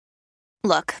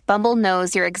Look, Bumble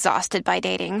knows you're exhausted by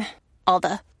dating. All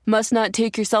the must not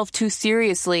take yourself too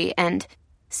seriously and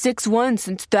 6'1"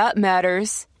 since that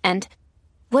matters. And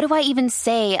what do I even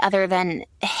say other than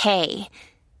hey?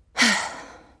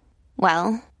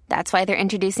 Well, that's why they're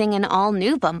introducing an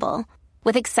all-new Bumble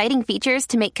with exciting features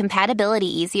to make compatibility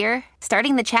easier,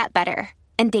 starting the chat better,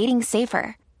 and dating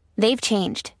safer. They've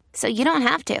changed, so you don't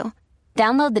have to.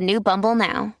 Download the new Bumble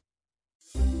now.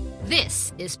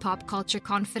 This is Pop Culture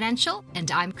Confidential,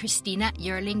 and I'm Christina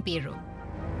Yerling Biro.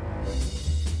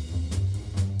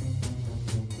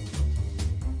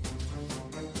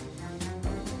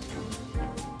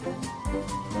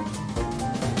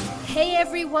 Hey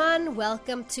everyone,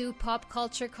 welcome to Pop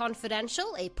Culture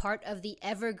Confidential, a part of the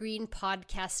Evergreen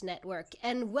Podcast Network.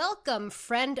 And welcome,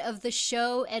 friend of the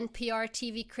show, NPR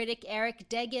TV critic Eric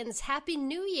Deggans. Happy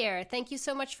New Year. Thank you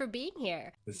so much for being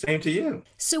here. The same to you.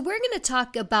 So we're going to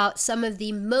talk about some of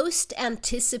the most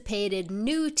anticipated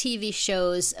new TV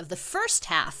shows of the first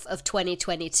half of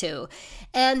 2022.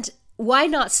 And why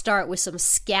not start with some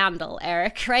scandal,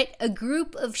 Eric, right? A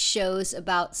group of shows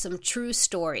about some true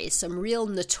stories, some real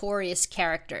notorious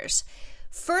characters.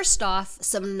 First off,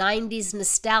 some 90s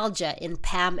nostalgia in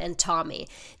Pam and Tommy.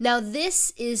 Now,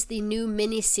 this is the new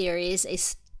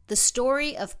miniseries, the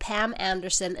story of Pam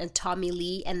Anderson and Tommy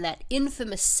Lee and that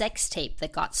infamous sex tape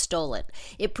that got stolen.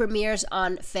 It premieres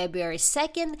on February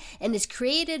 2nd and is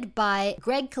created by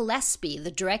Greg Gillespie, the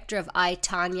director of I,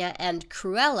 Tonya and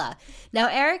Cruella. Now,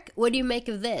 Eric, what do you make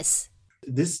of this?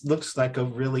 This looks like a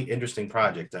really interesting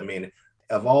project. I mean,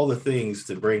 of all the things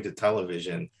to bring to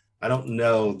television, I don't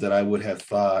know that I would have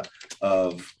thought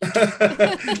of,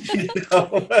 I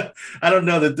don't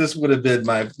know that this would have been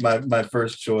my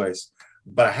first choice.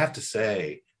 But I have to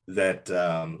say that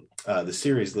the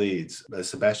series leads,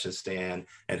 Sebastian Stan,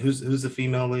 and who's the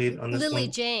female lead on this Lily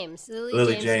one? James.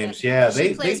 Lily James. Yeah,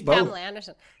 she plays Pamela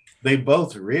Anderson. They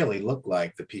both really look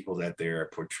like the people that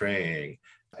they're portraying,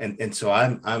 and so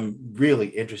I'm really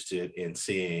interested in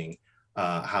seeing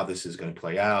how this is going to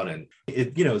play out. And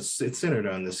it's centered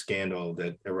on the scandal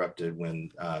that erupted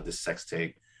when the sex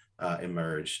tape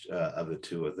emerged of the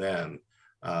two of them.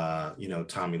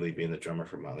 Tommy Lee being the drummer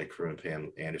for Motley Crue and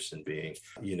Pam Anderson being,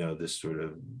 this sort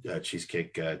of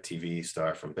cheesecake TV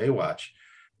star from Baywatch.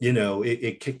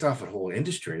 It kicked off a whole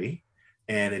industry,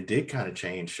 and it did kind of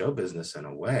change show business in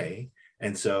a way.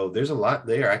 And so there's a lot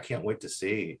there. I can't wait to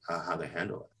see how they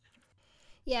handle it.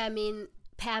 Yeah, I mean,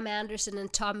 Pam Anderson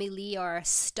and Tommy Lee are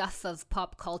stuff of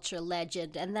pop culture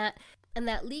legend, and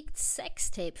that leaked sex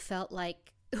tape felt like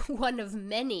one of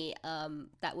many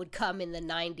that would come in the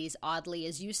 90s, oddly,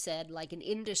 as you said, like an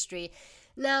industry.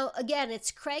 Now, again,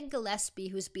 it's Craig Gillespie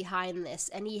who's behind this,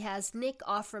 and he has Nick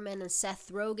Offerman and Seth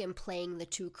Rogen playing the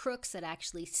two crooks that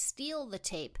actually steal the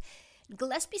tape.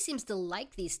 Gillespie seems to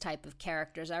like these type of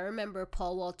characters. I remember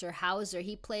Paul Walter Hauser.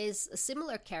 He plays a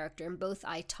similar character in both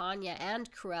I, Tonya and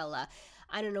Cruella.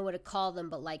 I don't know what to call them,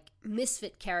 but like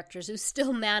misfit characters who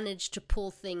still manage to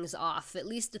pull things off, at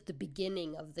least at the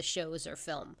beginning of the shows or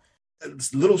film.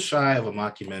 It's a little shy of a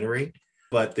mockumentary,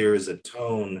 but there is a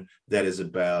tone that is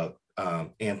about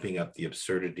amping up the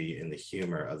absurdity and the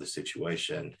humor of the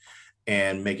situation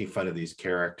and making fun of these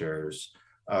characters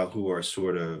who are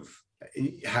sort of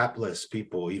hapless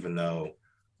people, even though,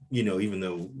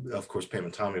 of course, Pam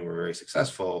and Tommy were very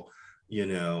successful.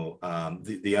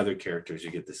 The other characters,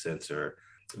 you get the sense, are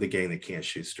the gang that can't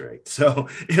shoot straight. So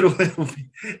it'll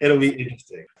be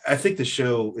interesting. I think the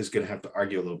show is going to have to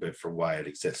argue a little bit for why it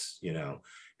exists.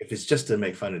 If it's just to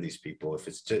make fun of these people, if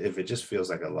it just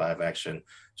feels like a live action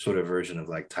sort of version of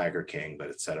like Tiger King, but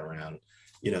it's set around,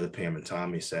 the Pam and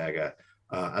Tommy saga.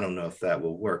 I don't know if that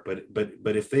will work,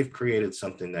 but if they've created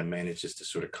something that manages to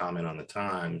sort of comment on the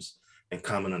times and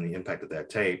comment on the impact of that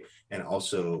tape, and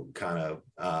also kind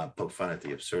of poke fun at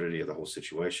the absurdity of the whole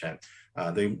situation,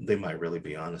 they might really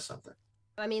be onto something.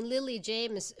 I mean, Lily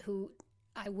James, who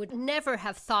I would never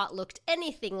have thought looked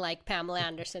anything like Pamela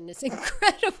Anderson, is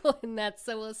incredible in that,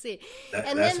 so we'll see.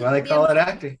 That's why they call it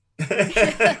acting.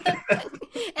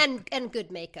 and good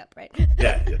makeup, right?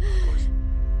 Yeah, of course.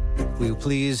 Will you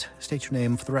please state your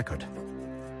name for the record?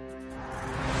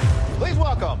 Please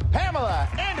welcome Pamela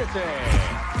Anderson.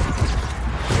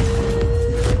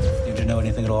 Did you know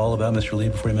anything at all about Mr. Lee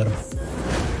before you met him?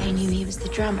 I knew he was the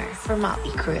drummer for Motley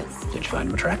Crue. Did you find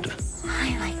him attractive?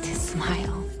 I liked his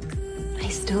smile. I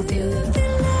still do.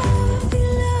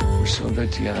 We're so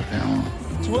good together, Pamela.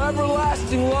 To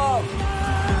everlasting love.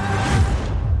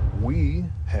 We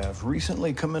have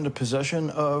recently come into possession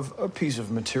of a piece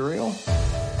of material.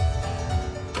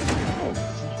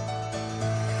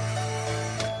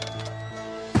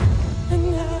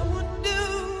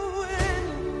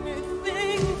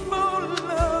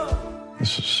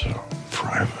 This is so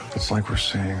private. It's like we're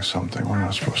seeing something we're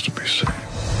not supposed to be seeing.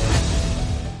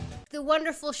 The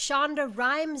wonderful Shonda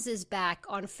Rhimes is back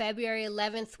on February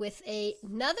 11th with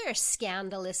another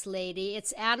scandalous lady.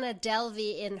 It's Anna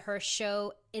Delvey in her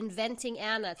show Inventing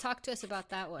Anna. Talk to us about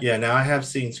that one. Yeah, now I have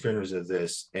seen screeners of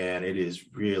this, and it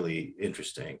is really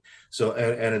interesting. So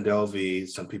Anna Delvey,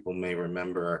 some people may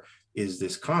remember, is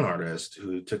this con artist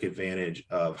who took advantage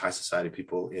of high society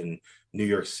people in New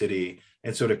York City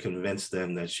and sort of convinced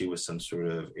them that she was some sort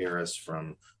of heiress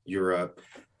from Europe,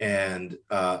 and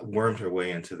wormed her way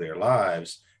into their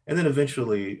lives, and then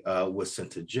eventually was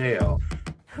sent to jail.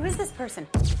 Who is this person?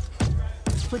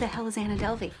 Who the hell is Anna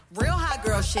Delvey? Real hot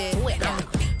girl shit. Do it on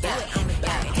it. Do it on it.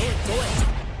 Do it.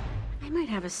 I might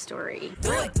have a story.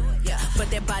 Do it. Yeah, but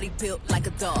that body built like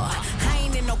a dog. I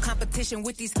ain't in no competition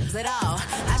with these at all.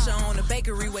 I should own a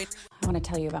bakery with. I want to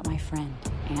tell you about my friend,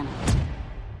 Anna.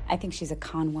 I think she's a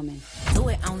con woman. Do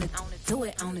it on it. Do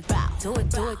it on it. Do it.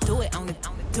 Do it. Do it on it.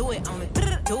 Do it on it.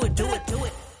 Do it. Do it. Do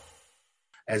it.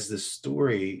 As the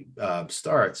story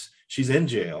starts, she's in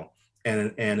jail,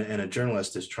 and a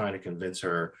journalist is trying to convince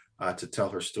her to tell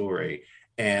her story.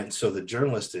 And so the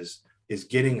journalist is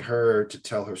getting her to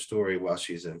tell her story while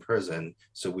she's in prison.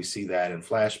 So we see that in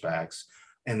flashbacks.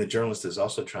 And the journalist is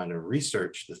also trying to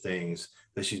research the things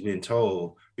that she's being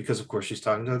told, because of course she's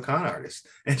talking to a con artist,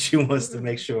 and she wants to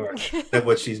make sure that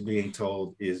what she's being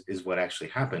told is what actually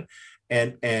happened.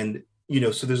 And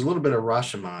so there's a little bit of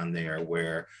Rashomon there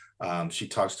where she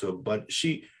talks to but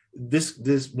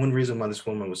this one reason why this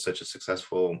woman was such a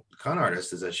successful con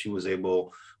artist is that she was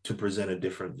able to present a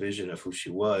different vision of who she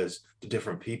was to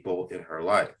different people in her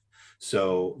life.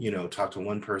 So, talk to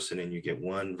one person and you get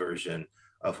one version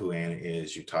of who Anna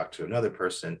is. You talk to another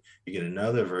person, you get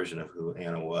another version of who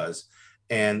Anna was.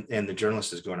 And the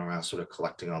journalist is going around sort of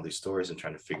collecting all these stories and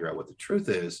trying to figure out what the truth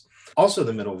is. Also, in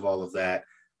the middle of all of that,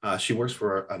 she works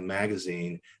for a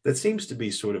magazine that seems to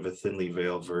be sort of a thinly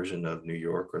veiled version of New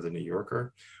York or the New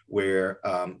Yorker, where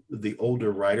the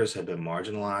older writers have been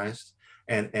marginalized,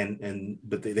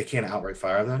 but they can't outright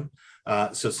fire them.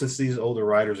 So since these older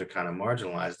writers are kind of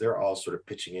marginalized, they're all sort of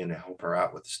pitching in to help her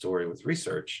out with the story, with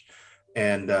research.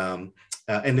 And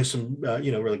there's some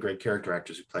really great character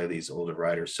actors who play these older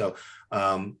writers. So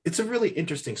it's a really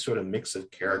interesting sort of mix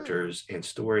of characters and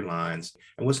storylines.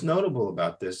 And what's notable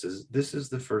about this is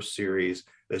the first series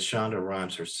that Shonda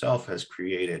Rhimes herself has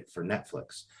created for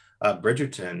Netflix.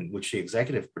 Bridgerton, which she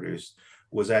executive produced,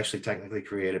 was actually technically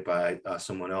created by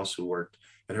someone else who worked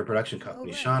at her production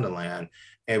company, Shondaland,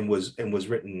 and was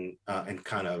written and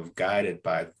kind of guided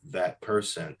by that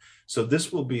person. So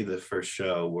this will be the first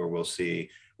show where we'll see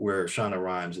where Shonda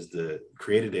Rhimes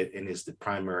created it and is the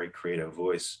primary creative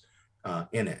voice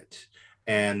in it.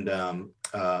 And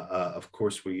of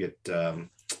course, we get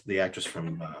the actress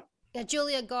from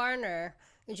Julia Garner.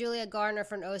 Julia Garner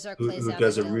from Ozark plays who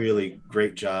does a really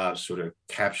great job sort of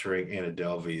capturing Anna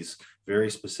Delvey's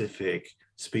very specific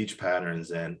speech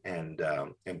patterns and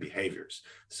behaviors.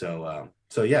 So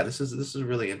yeah, this is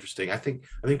really interesting. I think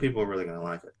people are really going to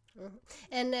like it.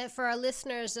 And for our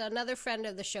listeners, another friend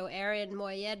of the show, Arian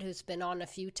Moyed, who's been on a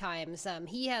few times,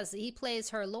 he plays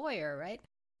her lawyer, right?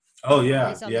 Oh yeah,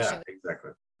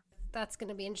 exactly. That's going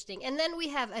to be interesting. And then we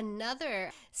have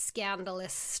another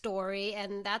scandalous story,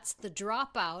 and that's the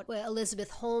Dropout, Elizabeth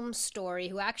Holmes' story,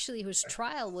 whose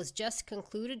trial was just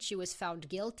concluded. She was found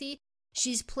guilty.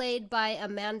 She's played by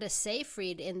Amanda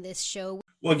Seyfried in this show.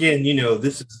 Well, again,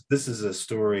 this is a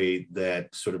story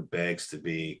that sort of begs to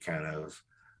be kind of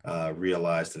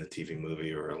realized in a TV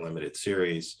movie or a limited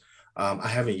series. I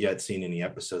haven't yet seen any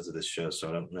episodes of this show, so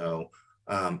I don't know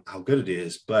how good it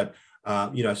is. But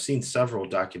I've seen several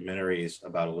documentaries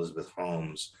about Elizabeth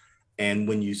Holmes, and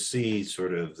when you see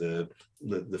sort of the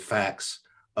facts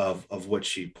of what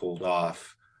she pulled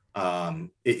off,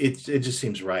 it just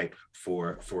seems right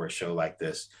for a show like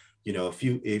this.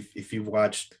 If you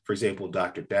watched, for example,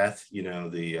 Dr. Death,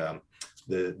 the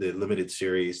limited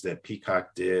series that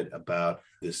Peacock did about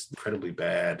this incredibly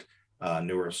bad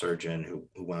neurosurgeon who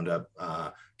wound up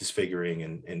disfiguring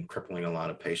and crippling a lot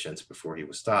of patients before he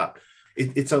was stopped.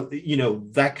 It's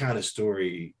that kind of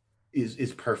story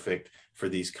is perfect for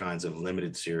these kinds of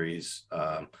limited series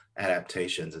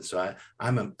adaptations. And so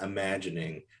I'm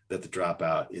imagining that The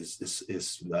Dropout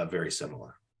is very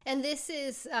similar. And this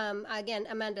is, again,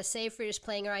 Amanda Seyfried is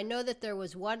playing her. I know that there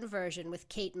was one version with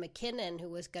Kate McKinnon who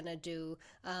was going to do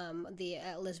the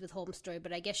Elizabeth Holmes story,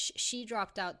 but I guess she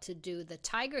dropped out to do the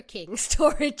Tiger King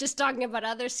story, just talking about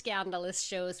other scandalous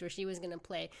shows where she was going to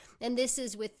play. And this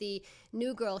is with the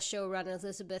New Girl showrunner,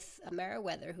 Elizabeth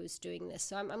Meriwether, who's doing this.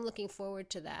 So I'm looking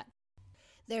forward to that.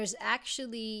 There's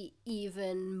actually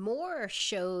even more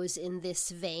shows in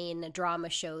this vein, drama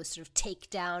shows, sort of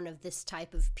takedown of this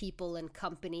type of people and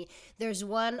company. There's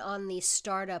one on the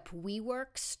startup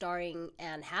WeWork starring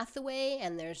Anne Hathaway,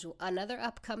 and there's another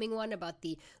upcoming one about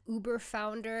the Uber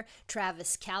founder,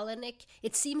 Travis Kalanick.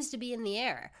 It seems to be in the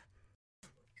air.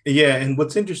 Yeah, and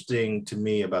what's interesting to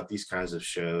me about these kinds of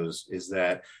shows is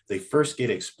that they first get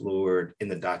explored in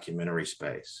the documentary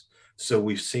space. So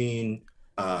we've seen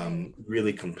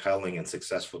really compelling and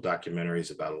successful documentaries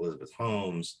about Elizabeth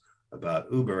Holmes, about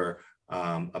Uber,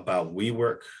 about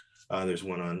WeWork. There's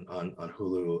one on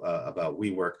Hulu about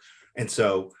WeWork. And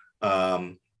so,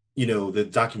 the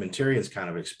documentarians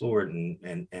kind of explored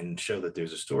and show that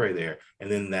there's a story there. And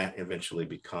then that eventually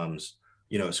becomes,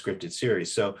 a scripted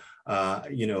series. So,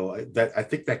 that I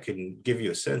think that can give you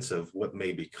a sense of what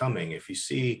may be coming. If you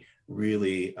see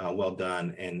really well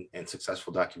done and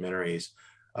successful documentaries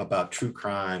about true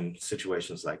crime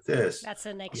situations like this, that's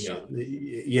the next show.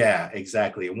 Yeah,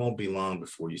 exactly. It won't be long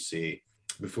before you see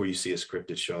a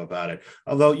scripted show about it.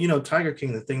 Although, Tiger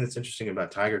King, the thing that's interesting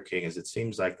about Tiger King is it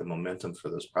seems like the momentum for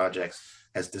those projects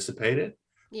has dissipated.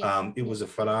 Yeah. It was a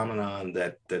phenomenon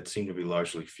that seemed to be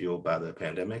largely fueled by the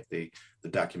pandemic, the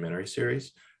documentary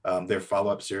series. Their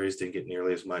follow-up series didn't get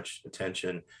nearly as much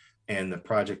attention. And the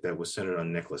project that was centered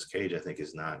on Nicolas Cage, I think,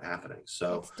 is not happening.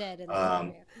 So, it's dead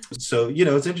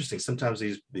it's interesting. Sometimes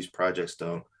these projects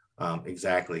don't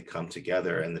exactly come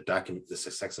together, and the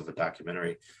success of a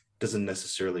documentary doesn't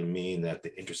necessarily mean that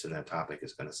the interest in that topic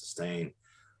is going to sustain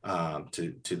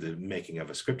to the making of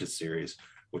a scripted series,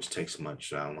 which takes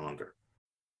much longer.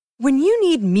 When you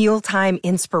need mealtime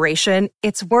inspiration,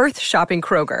 it's worth shopping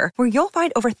Kroger, where you'll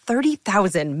find over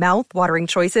 30,000 mouth-watering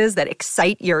choices that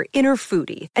excite your inner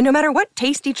foodie. And no matter what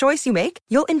tasty choice you make,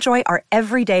 you'll enjoy our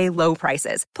everyday low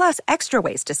prices, plus extra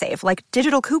ways to save, like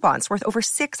digital coupons worth over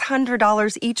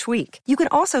 $600 each week. You can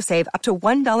also save up to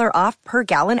 $1 off per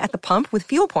gallon at the pump with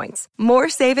fuel points. More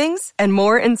savings and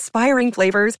more inspiring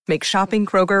flavors make shopping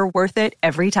Kroger worth it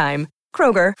every time.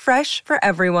 Kroger, fresh for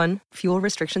everyone. Fuel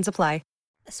restrictions apply.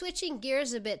 Switching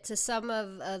gears a bit to some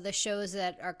of the shows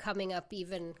that are coming up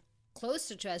even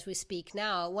closer to as we speak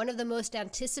now. One of the most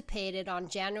anticipated on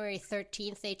January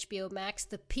 13th, HBO Max,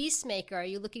 The Peacemaker. Are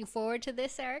you looking forward to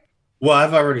this, Eric? Well,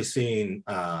 I've already seen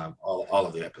all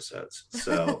of the episodes.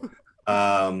 So,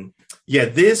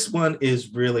 this one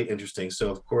is really interesting.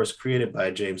 So, of course, created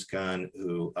by James Gunn,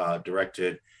 who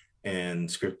directed and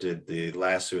scripted the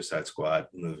last Suicide Squad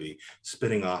movie,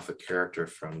 spinning off a character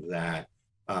from that.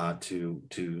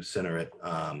 To center it,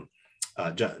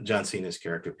 John Cena's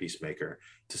character Peacemaker,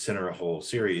 to center a whole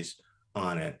series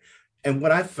on it. And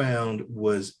what I found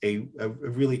was a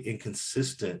really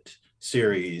inconsistent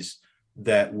series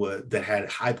that had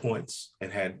high points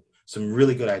and had some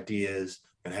really good ideas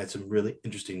and had some really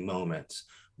interesting moments,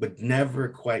 but never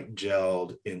quite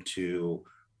gelled into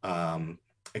a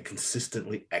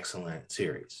consistently excellent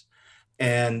series.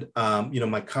 And,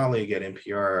 my colleague at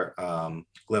NPR,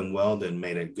 Glenn Weldon,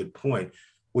 made a good point,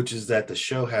 which is that the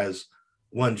show has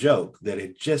one joke that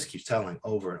it just keeps telling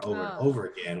over and over and over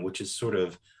again, which is sort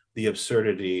of the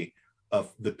absurdity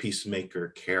of the Peacemaker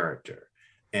character.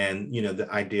 And, the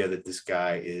idea that this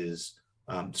guy is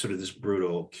sort of this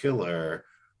brutal killer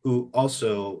who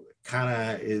also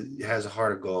kind of has a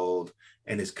heart of gold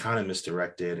and is kind of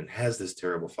misdirected and has this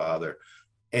terrible father.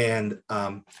 And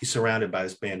he's surrounded by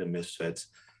this band of misfits,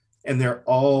 and they're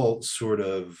all sort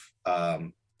of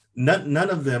none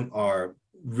of them are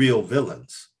real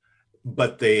villains,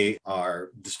 but they are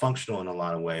dysfunctional in a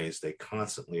lot of ways. They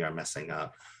constantly are messing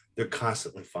up. They're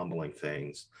constantly fumbling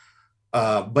things,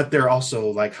 but they're also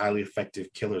like highly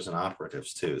effective killers and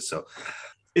operatives too. So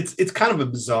it's kind of a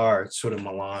bizarre sort of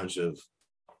melange of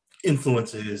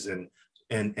influences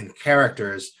and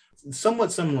characters.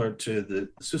 Somewhat similar to the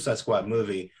Suicide Squad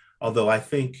movie, although I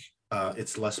think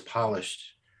it's less polished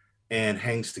and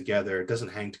it doesn't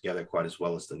hang together quite as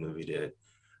well as the movie did.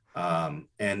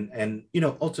 And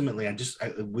ultimately, I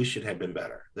wish it had been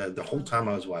better. The whole time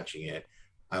I was watching it,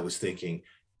 I was thinking,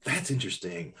 that's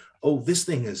interesting. Oh, this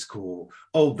thing is cool.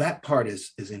 Oh, that part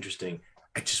is interesting.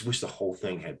 I just wish the whole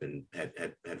thing had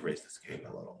raised its game a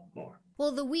little more.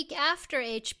 Well, the week after,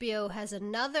 HBO has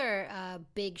another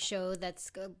big show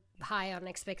that's high on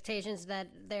expectations that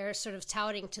they're sort of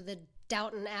touting to the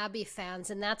Downton Abbey fans,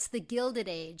 and that's The Gilded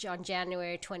Age on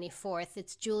January 24th.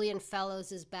 It's Julian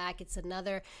Fellows is back. It's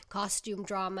another costume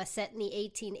drama set in the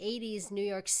 1880s New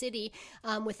York City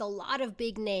with a lot of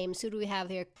big names. Who do we have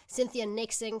here? Cynthia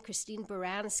Nixon, Christine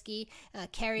Baranski,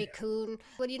 Carrie Coon.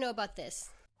 What do you know about this?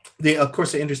 Of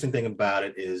course, the interesting thing about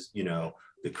it is,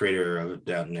 the creator of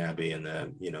Downton Abbey and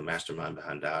the, mastermind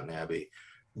behind Downton Abbey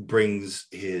brings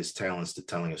his talents to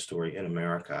telling a story in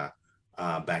America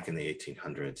back in the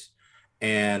 1800s.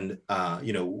 And,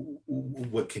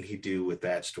 what can he do with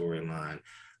that storyline?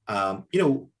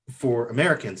 For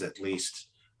Americans, at least,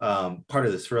 part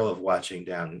of the thrill of watching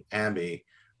Downton Abbey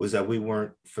was that we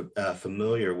weren't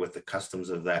familiar with the customs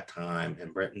of that time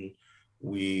in Britain.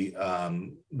 We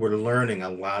were learning a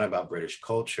lot about British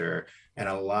culture and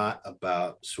a lot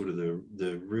about sort of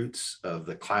the roots of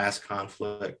the class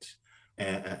conflict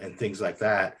and things like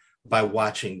that by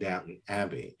watching Downton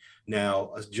Abbey.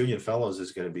 Now, Julian Fellowes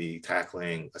is going to be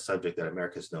tackling a subject that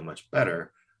Americans know much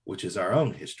better, which is our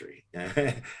own history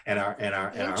and our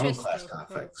own class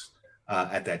conflicts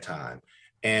at that time.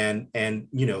 And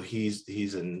he's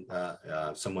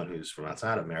someone who's from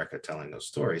outside America telling those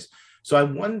stories. So I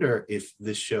wonder if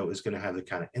this show is going to have the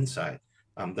kind of insight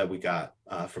that we got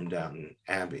from Downton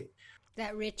Abbey.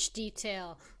 That rich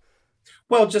detail.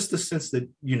 Well, just the sense that,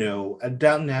 at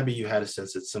Downton Abbey, you had a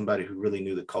sense that somebody who really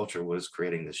knew the culture was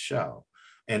creating this show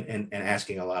and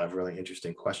asking a lot of really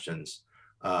interesting questions,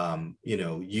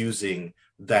 using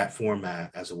that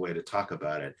format as a way to talk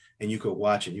about it. And you could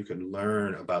watch and you could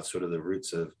learn about sort of the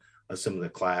roots of some of the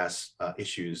class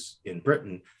issues in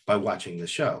Britain by watching the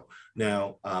show.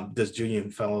 Now, does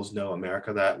Julian Fellowes know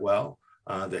America that well,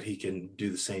 that he can do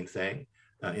the same thing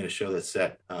in a show that's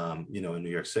set, in New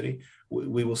York City?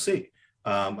 We will see.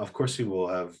 Of course, he will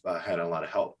have had a lot of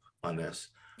help on this.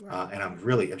 Right. And I'm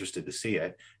really interested to see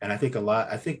it. And I think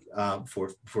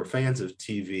for fans of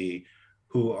TV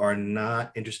who are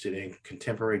not interested in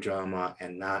contemporary drama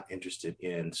and not interested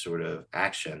in sort of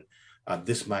action,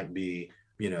 this might be,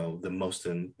 the most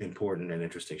important and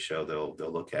interesting show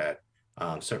they'll look at,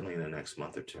 certainly in the next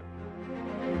month or two.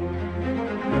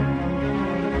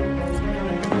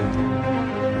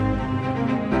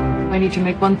 I need to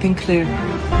make one thing clear.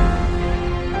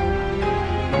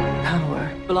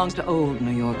 Power belongs to old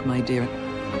New York, my dear.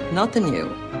 Not the new.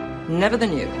 Never the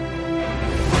new.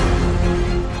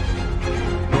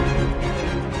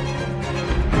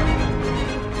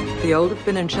 The old have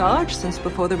been in charge since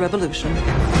before the revolution.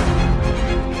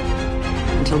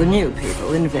 Until the new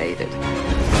people invaded.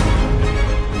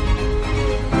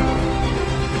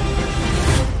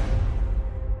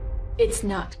 It's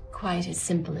not quite as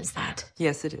simple as that.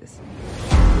 Yes, it is.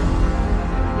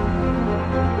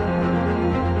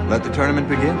 Let the tournament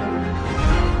begin.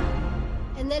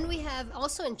 And then we have,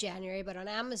 also in January, but on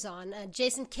Amazon,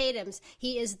 Jason Katims.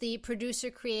 He is the producer,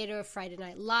 creator of Friday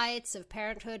Night Lights, of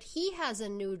Parenthood. He has a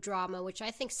new drama, which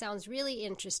I think sounds really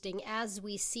interesting, As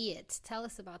We See It. Tell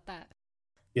us about that.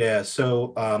 Yeah,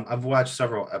 so I've watched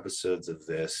several episodes of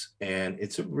this, and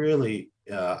it's a really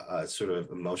sort of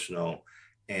emotional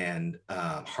and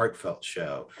heartfelt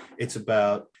show. It's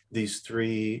about these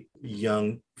three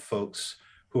young folks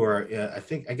who are,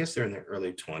 I guess they're in their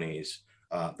early 20s.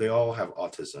 They all have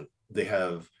autism. They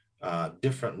have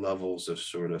different levels of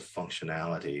sort of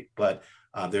functionality, but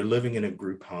they're living in a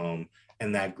group home,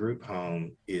 and that group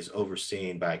home is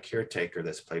overseen by a caretaker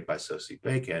that's played by Sosie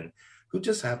Bacon, who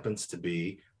just happens to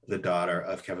be the daughter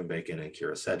of Kevin Bacon and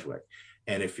Kyra Sedgwick.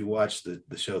 And if you watch the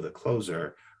show The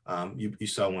Closer, you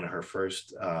saw one of her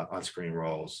first on-screen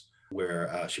roles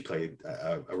where she played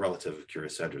a relative of Kyra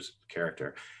Sedgwick's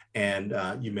character. And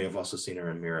you may have also seen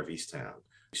her in Mare of Easttown.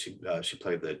 She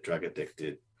played the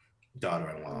drug-addicted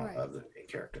daughter-in-law of the main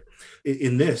character.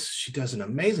 In this, she does an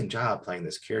amazing job playing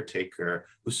this caretaker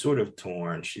who's sort of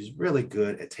torn. She's really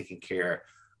good at taking care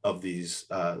of these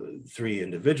three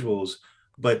individuals,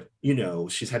 but,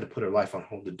 she's had to put her life on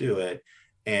hold to do it.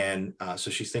 And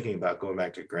so she's thinking about going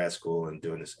back to grad school and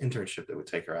doing this internship that would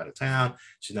take her out of town.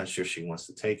 She's not sure she wants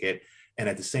to take it. And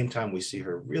at the same time, we see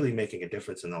her really making a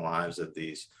difference in the lives of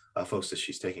these folks that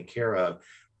she's taking care of,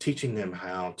 teaching them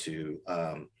how to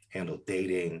handle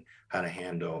dating, how to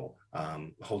handle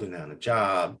holding down a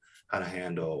job, how to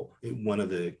handle. One of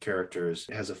the characters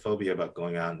has a phobia about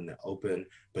going out in the open,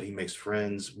 but he makes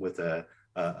friends with a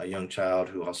young child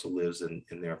who also lives in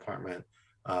their apartment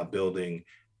building,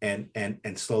 and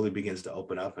slowly begins to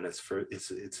open up. And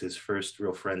it's his first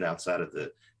real friend outside of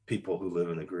the people who live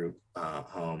in the group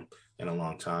home in a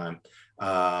long time.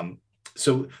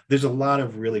 So there's a lot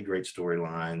of really great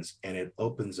storylines, and it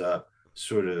opens up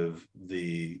sort of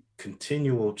the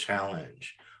continual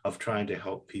challenge of trying to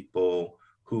help people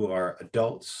who are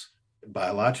adults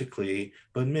biologically,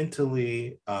 but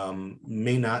mentally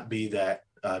may not be that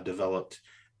developed,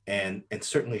 and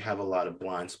certainly have a lot of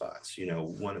blind spots.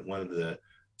 One of the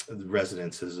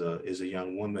residents is a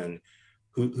young woman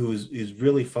who is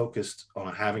really focused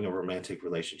on having a romantic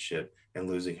relationship and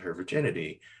losing her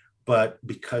virginity. But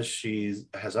because she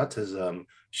has autism,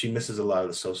 she misses a lot of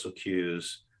the social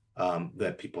cues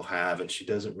that people have, and she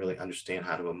doesn't really understand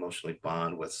how to emotionally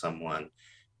bond with someone.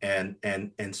 And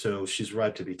so she's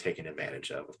ripe to be taken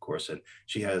advantage of course. And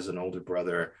she has an older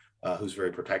brother who's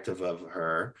very protective of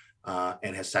her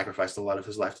and has sacrificed a lot of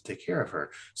his life to take care of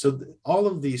her. So all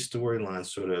of these storylines,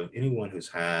 sort of anyone who's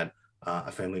had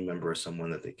a family member or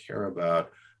someone that they care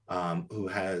about who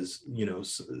has,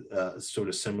 sort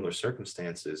of similar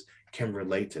circumstances can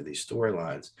relate to these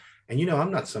storylines. And,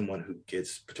 I'm not someone who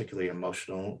gets particularly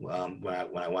emotional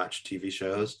when I watch TV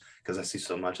shows because I see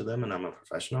so much of them and I'm a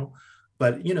professional.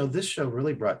 But, this show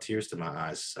really brought tears to my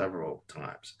eyes several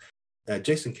times.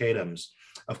 Jason Katims,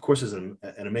 of course, is an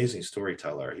amazing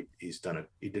storyteller. He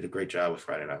did a great job with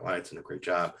Friday Night Lights and a great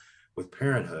job with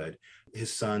Parenthood.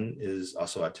 His son is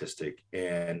also autistic,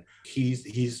 and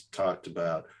he's talked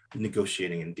about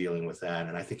negotiating and dealing with that.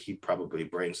 And I think he probably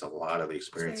brings a lot of the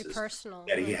experiences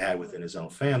that he had within his own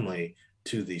family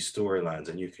to these storylines.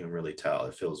 And you can really tell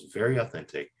it feels very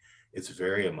authentic. It's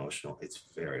very emotional. It's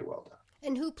very well done.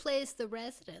 And who plays the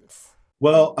residents?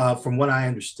 Well, from what I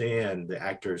understand, the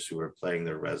actors who are playing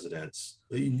the residents,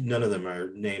 none of them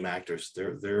are name actors.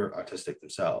 They're autistic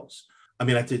themselves. I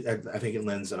mean, I think it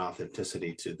lends an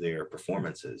authenticity to their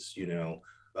performances. You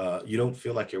don't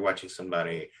feel like you're watching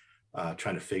somebody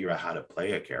trying to figure out how to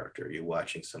play a character. You're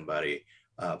watching somebody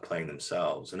playing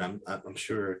themselves. And I'm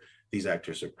sure these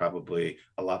actors are probably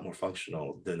a lot more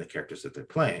functional than the characters that they're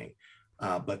playing.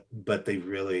 But they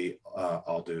really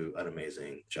all do an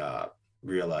amazing job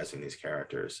realizing these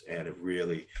characters, and it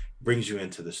really brings you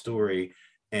into the story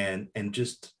and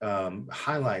just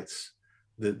highlights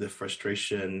the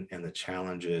frustration and the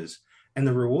challenges and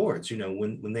the rewards,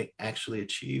 when they actually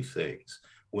achieve things.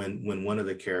 When one of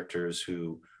the characters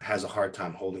who has a hard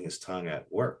time holding his tongue at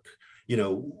work,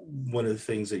 one of the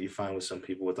things that you find with some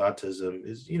people with autism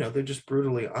is, they're just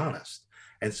brutally honest.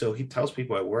 And so he tells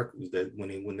people at work that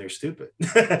when they're stupid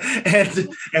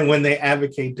and when they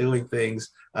advocate doing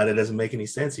things that doesn't make any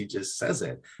sense, he just says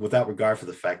it without regard for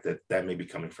the fact that may be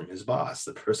coming from his boss,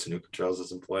 the person who controls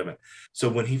his employment. So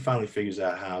when he finally figures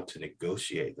out how to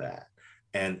negotiate that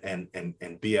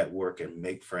and be at work and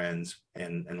make friends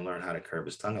and learn how to curb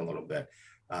his tongue a little bit,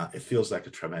 it feels like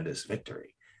a tremendous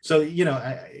victory. So,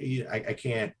 I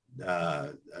can't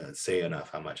say enough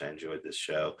how much I enjoyed this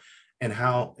show. And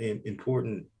how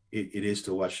important it is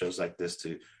to watch shows like this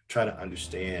to try to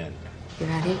understand. You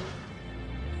ready?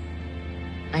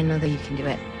 I know that you can do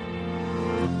it.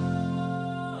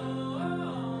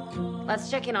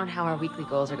 Let's check in on how our weekly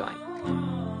goals are going.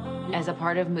 As a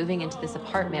part of moving into this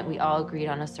apartment, we all agreed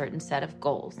on a certain set of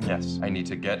goals. Yes, I need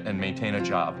to get and maintain a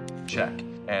job. Check.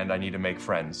 And I need to make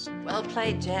friends. Well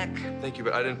played, Jack. Thank you,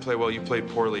 but I didn't play well. You played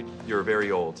poorly. You're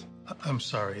very old. I'm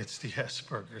sorry, it's the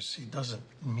Asperger's. He doesn't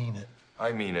mean it.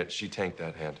 I mean it. She tanked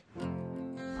that hand.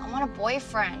 I want a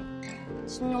boyfriend.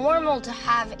 It's normal to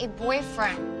have a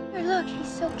boyfriend. Hey, look,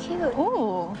 he's so cute.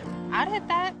 Ooh, I'd hit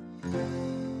that.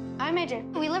 Hi, Major.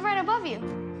 We live right above you.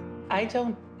 I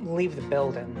don't leave the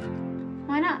building.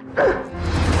 Why not?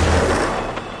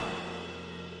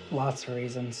 Lots of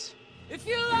reasons. If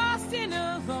you're lost and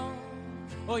alone,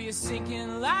 or you're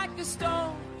sinking like a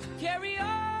stone, carry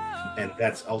on. And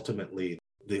that's ultimately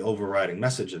the overriding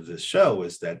message of this show,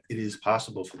 is that it is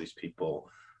possible for these people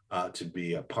to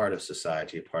be a part of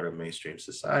society, a part of mainstream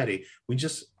society.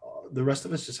 The rest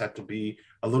of us just have to be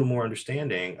a little more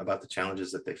understanding about the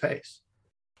challenges that they face.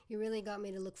 You really got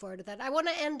me to look forward to that. I want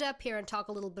to end up here and talk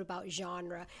a little bit about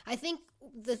genre. I think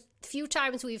the few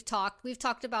times we've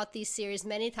talked about these series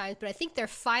many times, but I think they're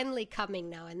finally coming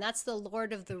now, and that's the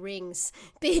Lord of the Rings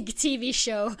big TV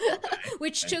show,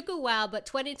 which took a while, but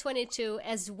 2022,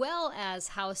 as well as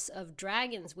House of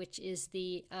Dragons, which is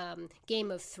the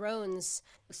Game of Thrones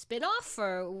spinoff,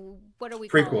 or what are we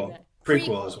calling it?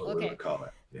 Prequel is what we would call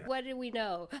it. Yeah. What do we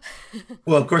know?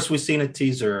 Well, of course, we've seen a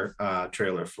teaser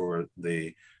trailer for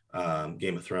the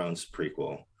Game of Thrones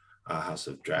prequel, House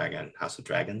of Dragons.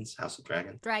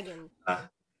 Dragon.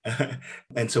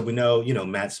 And so we know,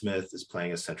 Matt Smith is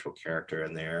playing a central character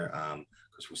in there,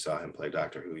 because we saw him play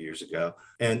Doctor Who years ago.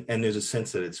 And there's a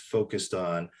sense that it's focused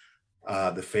on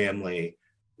the family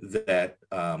that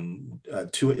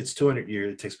it's 200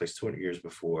 years. It takes place 200 years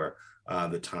before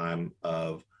the time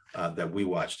of that we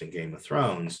watched in Game of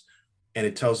Thrones. And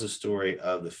it tells the story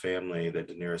of the family that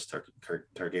Daenerys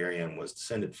Targaryen was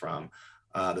descended from,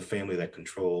 the family that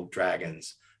controlled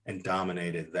dragons and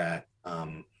dominated that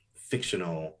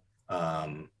fictional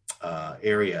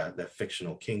area, that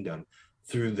fictional kingdom,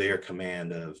 through their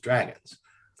command of dragons.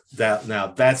 Now,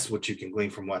 that's what you can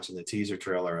glean from watching the teaser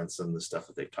trailer and some of the stuff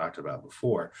that they've talked about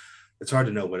before. It's hard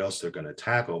to know what else they're going to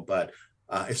tackle, but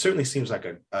it certainly seems like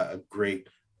a great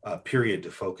period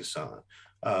to focus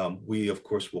on. We, of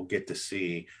course, will get to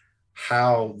see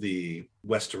how the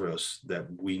Westeros that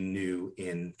we knew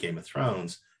in Game of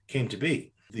Thrones came to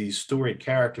be. These storied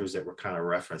characters that were kind of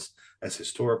referenced as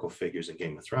historical figures in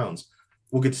Game of Thrones,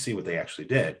 we'll get to see what they actually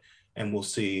did. And we'll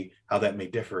see how that may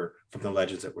differ from the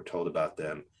legends that were told about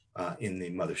them in the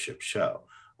Mothership show.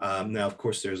 Now, of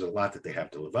course, there's a lot that they have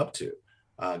to live up to.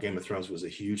 Game of Thrones was a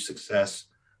huge success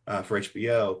for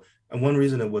HBO. And one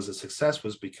reason it was a success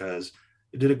was because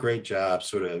it did a great job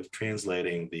sort of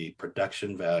translating the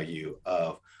production value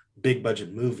of big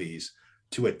budget movies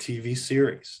to a TV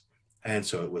series. And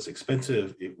so it was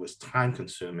expensive, it was time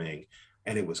consuming,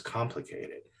 and it was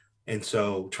complicated. And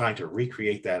so trying to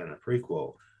recreate that in a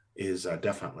prequel is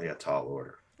definitely a tall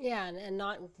order. Yeah, and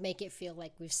not make it feel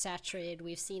like we've saturated,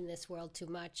 we've seen this world too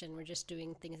much, and we're just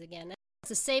doing things again. It's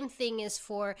the same thing as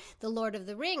for The Lord of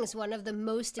the Rings, one of the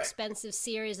most expensive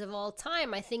series of all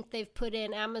time. I think they've put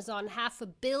in Amazon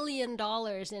 $500 million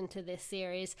into this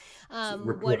series.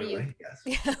 What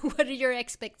are your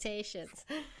expectations?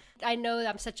 I know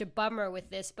I'm such a bummer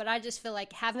with this, but I just feel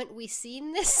like, haven't we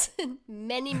seen this in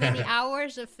many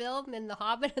hours of film in The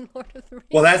Hobbit and Lord of the Rings?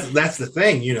 Well, that's the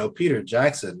thing, Peter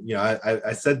Jackson,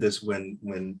 I said this when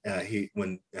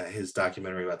his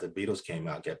documentary about the Beatles came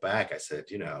out, Get Back. I said,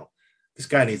 this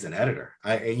guy needs an editor.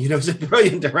 He's a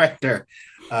brilliant director,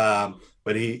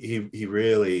 but he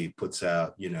really puts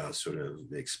out, sort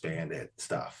of the expanded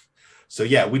stuff. So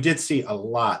yeah, we did see a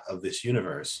lot of this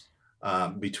universe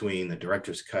between the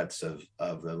director's cuts of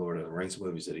the Lord of the Rings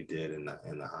movies that he did and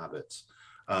the Hobbits.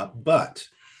 But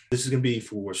this is going to be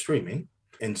for streaming,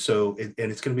 and so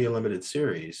it's going to be a limited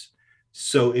series.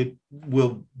 So it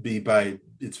will be, by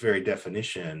its very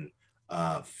definition,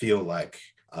 feel like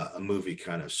a movie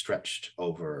kind of stretched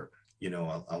over,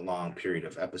 a long period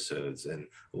of episodes and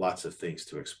lots of things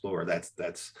to explore.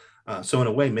 That's so in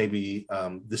a way, maybe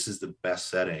this is the best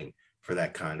setting for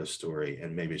that kind of story,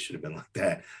 and maybe it should have been like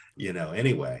that,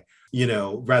 anyway,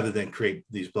 rather than create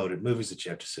these bloated movies that you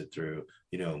have to sit through.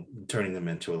 Turning them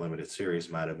into a limited series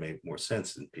might have made more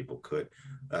sense, and people could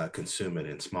consume it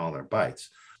in smaller bites.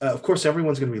 Of course,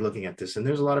 everyone's going to be looking at this, and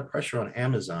there's a lot of pressure on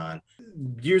Amazon.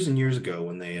 Years and years ago,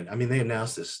 when they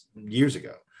announced this years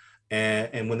ago,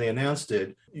 and when they announced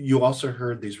it, you also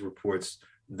heard these reports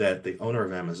that the owner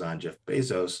of Amazon, Jeff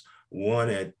Bezos,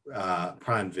 wanted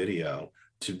Prime Video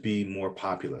to be more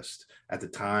populist. At the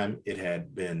time, it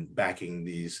had been backing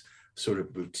these sort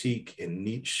of boutique and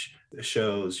niche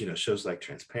shows, shows like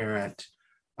Transparent,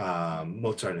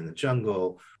 Mozart in the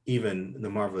Jungle, even The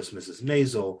Marvelous Mrs.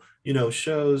 Maisel,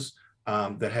 shows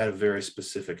that had a very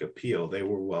specific appeal. They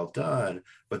were well done,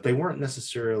 but they weren't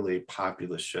necessarily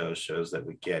populist shows that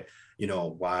would get, a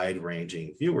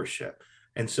wide-ranging viewership.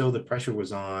 And so the pressure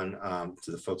was on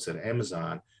to the folks at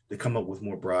Amazon to come up with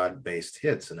more broad-based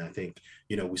hits. And I think,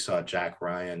 we saw Jack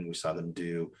Ryan, we saw them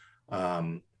do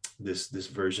this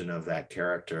version of that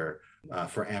character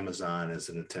for Amazon as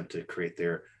an attempt to create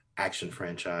their action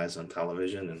franchise on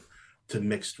television, and to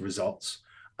mixed results.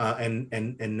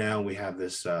 And now we have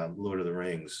this Lord of the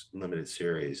Rings limited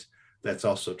series that's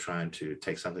also trying to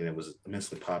take something that was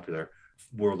immensely popular,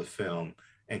 world of film,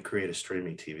 and create a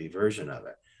streaming TV version of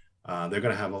it. They're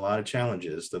going to have a lot of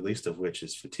challenges, the least of which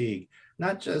is fatigue,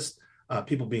 not just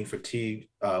people being fatigued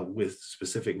with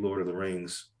specific Lord of the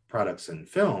Rings products and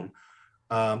film.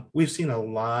 We've seen a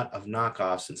lot of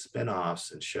knockoffs and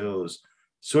spinoffs and shows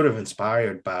sort of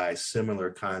inspired by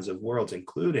similar kinds of worlds,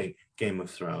 including Game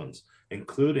of Thrones,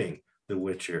 including The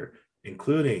Witcher,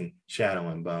 including Shadow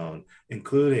and Bone,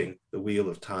 including The Wheel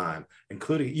of Time,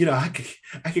 including, I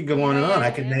could go on and on. I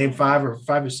could name five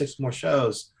or six more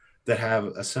shows that have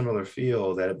a similar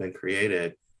feel that have been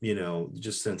created,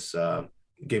 just since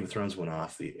Game of Thrones went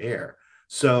off the air.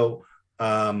 So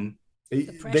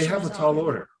they have a tall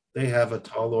order. They have a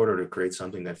tall order to create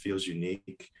something that feels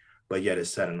unique, but yet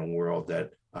is set in a world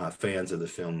that fans of the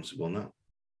films will know.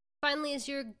 Finally, is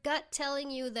your gut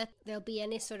telling you that there'll be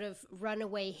any sort of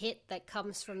runaway hit that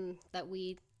comes from that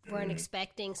we weren't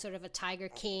expecting, sort of a Tiger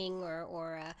King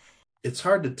or a... It's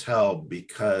hard to tell,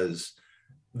 because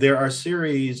there are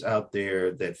series out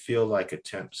there that feel like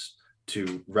attempts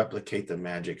to replicate the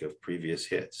magic of previous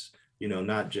hits.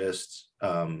 Not just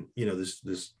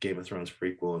this Game of Thrones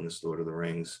prequel and this Lord of the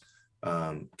Rings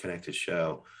connected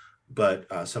show, but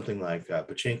something like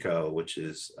Pachinko, which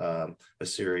is a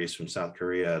series from South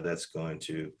Korea that's going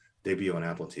to debut on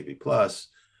Apple TV Plus.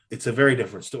 It's a very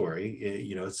different story.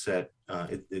 It's set.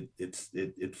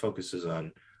 It focuses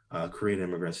on Korean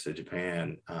immigrants to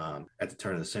Japan at the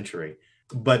turn of the century.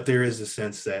 But there is a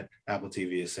sense that Apple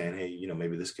TV is saying, hey,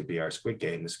 maybe this could be our Squid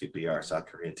Game. This could be our South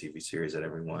Korean TV series that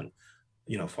everyone,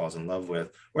 falls in love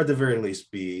with, or at the very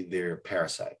least be their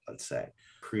parasite, let's say.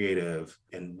 Creative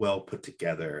and well put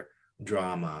together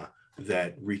drama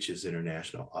that reaches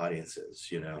international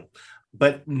audiences,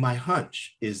 But my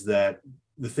hunch is that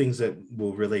the things that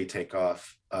will really take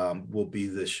off will be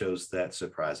the shows that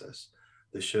surprise us,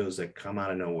 the shows that come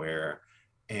out of nowhere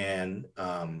and,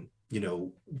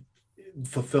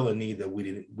 fulfill a need that we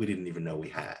didn't even know we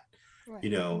had. Right.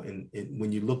 And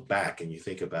when you look back and you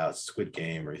think about Squid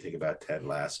Game or you think about Ted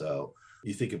Lasso,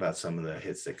 you think about some of the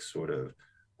hits that sort of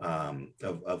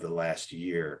the last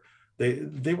year,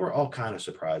 they were all kind of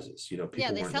surprises. People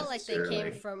they felt like they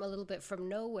came from a little bit from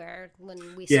nowhere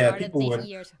when we started the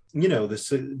years.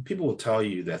 People will tell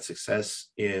you that success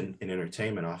in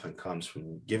entertainment often comes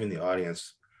from giving the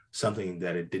audience something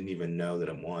that it didn't even know that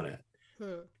it wanted.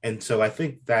 And so I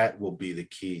think that will be the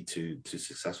key to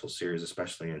successful series,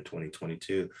 especially in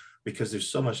 2022, because there's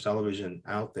so much television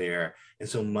out there and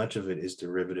so much of it is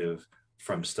derivative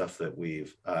from stuff that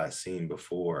we've seen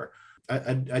before.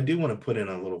 I do want to put in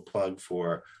a little plug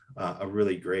for a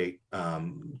really great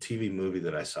TV movie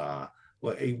that I saw.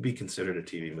 Well, it'd be considered a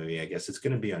TV movie, I guess. It's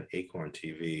going to be on Acorn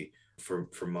TV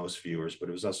for most viewers, but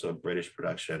it was also a British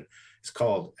production. It's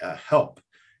called Help,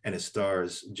 and it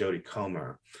stars Jodie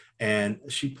Comer. And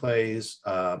she plays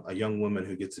a young woman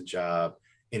who gets a job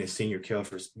in a senior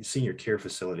care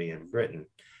facility in Britain.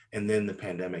 And then the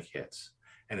pandemic hits,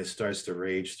 and it starts to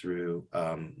rage through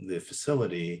the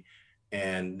facility.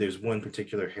 And there's one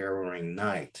particular harrowing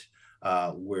night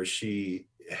where she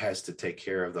has to take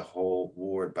care of the whole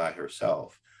ward by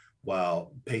herself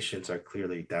while patients are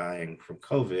clearly dying from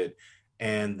COVID.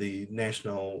 And the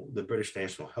British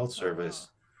National Health Service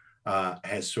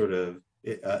has sort of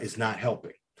is not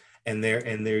helping. And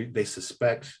they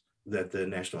suspect that the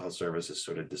National Health Service has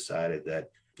sort of decided that,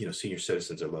 senior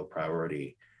citizens are low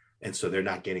priority. And so they're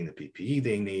not getting the PPE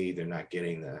they need. They're not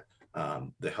getting the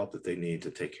help that they need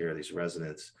to take care of these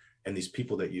residents, and these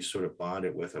people that you sort of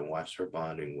bonded with and watched her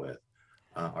bonding with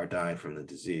are dying from the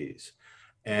disease.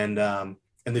 And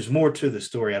there's more to the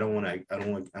story. I don't want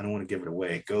to give it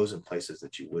away. It goes in places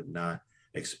that you would not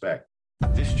expect.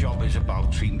 This job is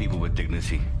about treating people with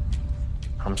dignity.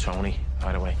 I'm Tony,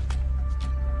 by the way.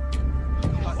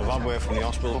 I've had word from the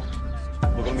hospital.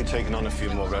 We're going to be taking on a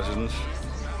few more residents.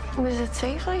 Was it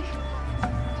safe, like?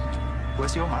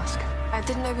 Where's your mask? I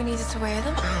didn't know we needed to wear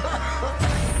them.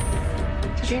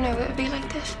 Did you know it would be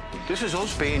like this? This is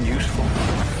us being useful.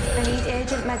 I need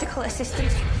urgent medical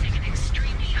assistance.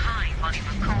 Extremely high volume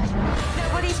of calls.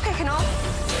 Nobody's picking up.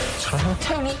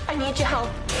 Tony, I need your help.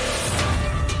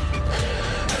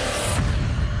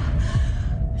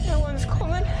 No one's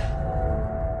coming.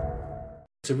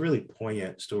 It's a really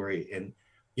poignant story. And,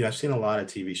 I've seen a lot of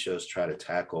TV shows try to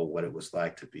tackle what it was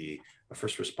like to be a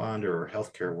first responder or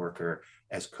healthcare worker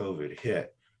as COVID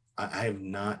hit. I have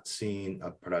not seen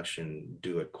a production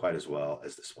do it quite as well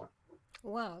as this one.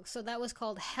 Wow. So that was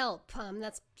called Help.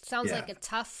 That sounds like a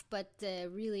tough but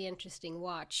really interesting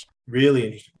watch. Really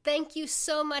interesting. Thank you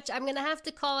so much. I'm going to have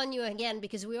to call on you again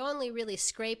because we only really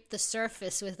scraped the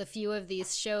surface with a few of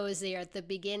these shows there at the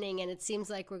beginning, and it seems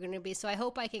like we're going to be. So I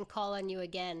hope I can call on you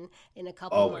again in a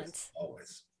couple months.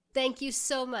 Always. Thank you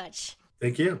so much.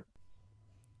 Thank you.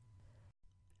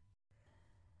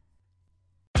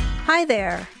 Hi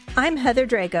there. I'm Heather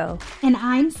Drago. And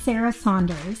I'm Sarah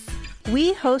Saunders.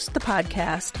 We host the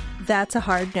podcast, That's a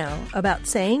Hard No, about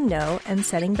saying no and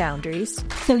setting boundaries.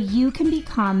 So you can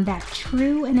become that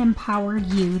true and empowered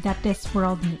you that this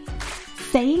world needs.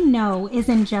 Saying no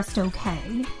isn't just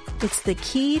okay. It's the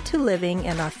key to living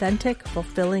an authentic,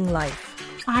 fulfilling life.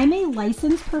 I'm a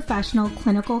licensed professional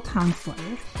clinical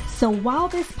counselor, so while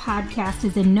this podcast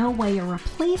is in no way a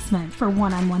replacement for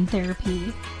one-on-one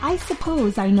therapy, I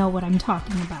suppose I know what I'm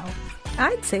talking about.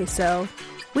 I'd say so.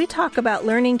 We talk about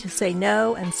learning to say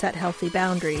no and set healthy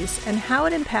boundaries and how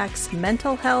it impacts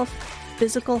mental health,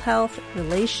 physical health,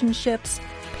 relationships,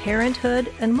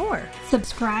 parenthood, and more.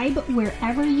 Subscribe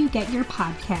wherever you get your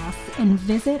podcasts and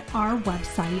visit our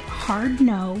website,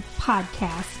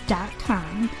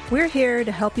 hardnopodcast.com. We're here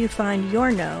to help you find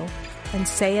your no and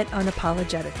say it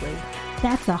unapologetically.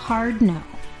 That's a hard no.